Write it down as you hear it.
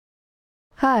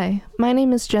Hi, my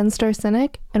name is Jen Star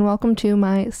Cynic, and welcome to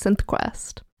my Synth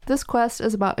Quest. This quest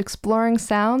is about exploring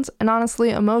sounds and honestly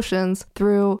emotions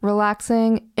through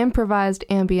relaxing, improvised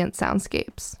ambient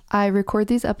soundscapes. I record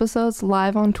these episodes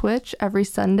live on Twitch every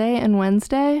Sunday and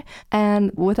Wednesday,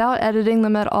 and without editing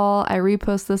them at all, I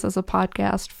repost this as a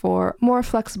podcast for more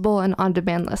flexible and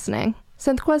on-demand listening.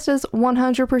 SynthQuest is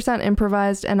 100%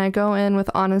 improvised, and I go in with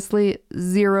honestly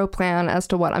zero plan as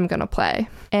to what I'm going to play.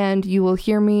 And you will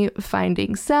hear me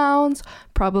finding sounds,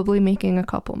 probably making a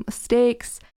couple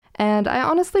mistakes, and I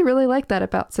honestly really like that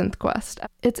about SynthQuest.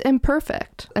 It's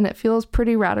imperfect, and it feels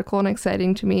pretty radical and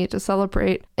exciting to me to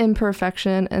celebrate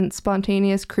imperfection and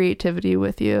spontaneous creativity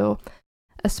with you,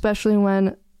 especially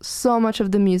when so much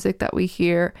of the music that we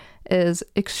hear is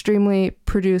extremely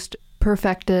produced,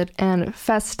 perfected, and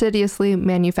fastidiously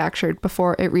manufactured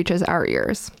before it reaches our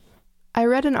ears. I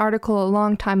read an article a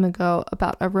long time ago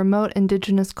about a remote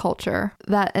indigenous culture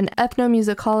that an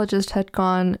ethnomusicologist had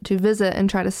gone to visit and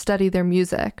try to study their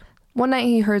music. One night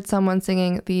he heard someone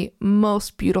singing the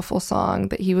most beautiful song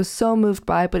that he was so moved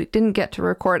by, but he didn't get to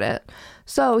record it.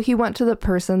 So he went to the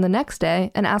person the next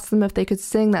day and asked them if they could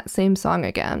sing that same song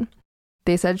again.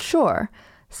 They said sure,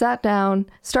 sat down,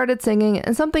 started singing,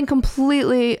 and something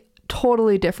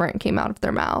totally different came out of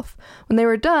their mouth. When they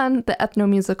were done, the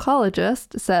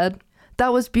ethnomusicologist said,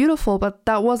 "That was beautiful, but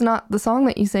that was not the song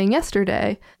that you sang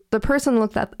yesterday." The person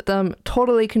looked at them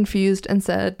totally confused and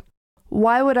said,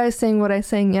 "Why would I sing what I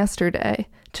sang yesterday?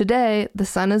 Today, the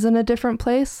sun is in a different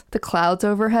place, the clouds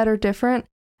overhead are different,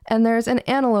 and there's an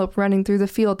antelope running through the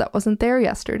field that wasn't there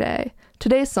yesterday.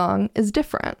 Today's song is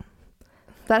different."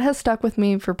 That has stuck with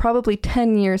me for probably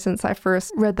 10 years since I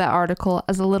first read that article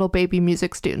as a little baby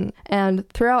music student. And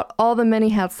throughout all the many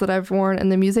hats that I've worn in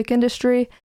the music industry,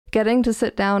 getting to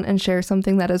sit down and share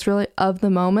something that is really of the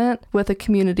moment with a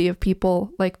community of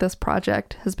people like this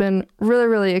project has been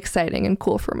really exciting and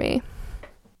cool for me.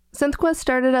 SynthQuest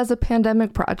started as a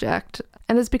pandemic project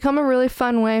and has become a really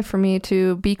fun way for me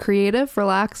to be creative,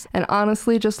 relax, and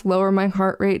honestly just lower my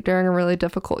heart rate during a really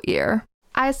difficult year.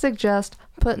 I suggest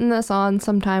putting this on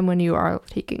sometime when you are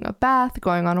taking a bath,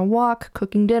 going on a walk,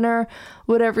 cooking dinner,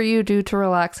 whatever you do to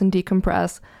relax and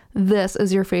decompress. This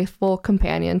is your faithful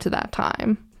companion to that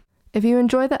time. If you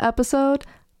enjoy the episode,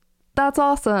 that's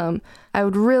awesome. I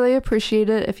would really appreciate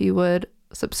it if you would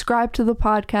subscribe to the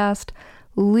podcast,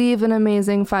 leave an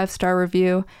amazing 5-star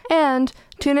review, and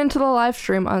tune into the live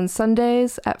stream on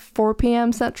Sundays at 4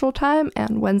 p.m. Central Time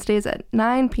and Wednesdays at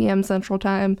 9 p.m. Central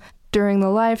Time. During the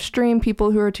live stream,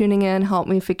 people who are tuning in help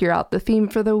me figure out the theme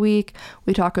for the week.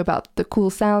 We talk about the cool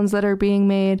sounds that are being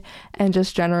made and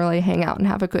just generally hang out and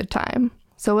have a good time.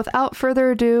 So without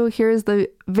further ado, here's the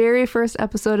very first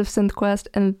episode of SynthQuest,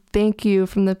 and thank you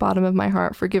from the bottom of my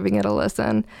heart for giving it a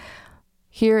listen.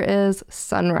 Here is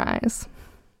Sunrise.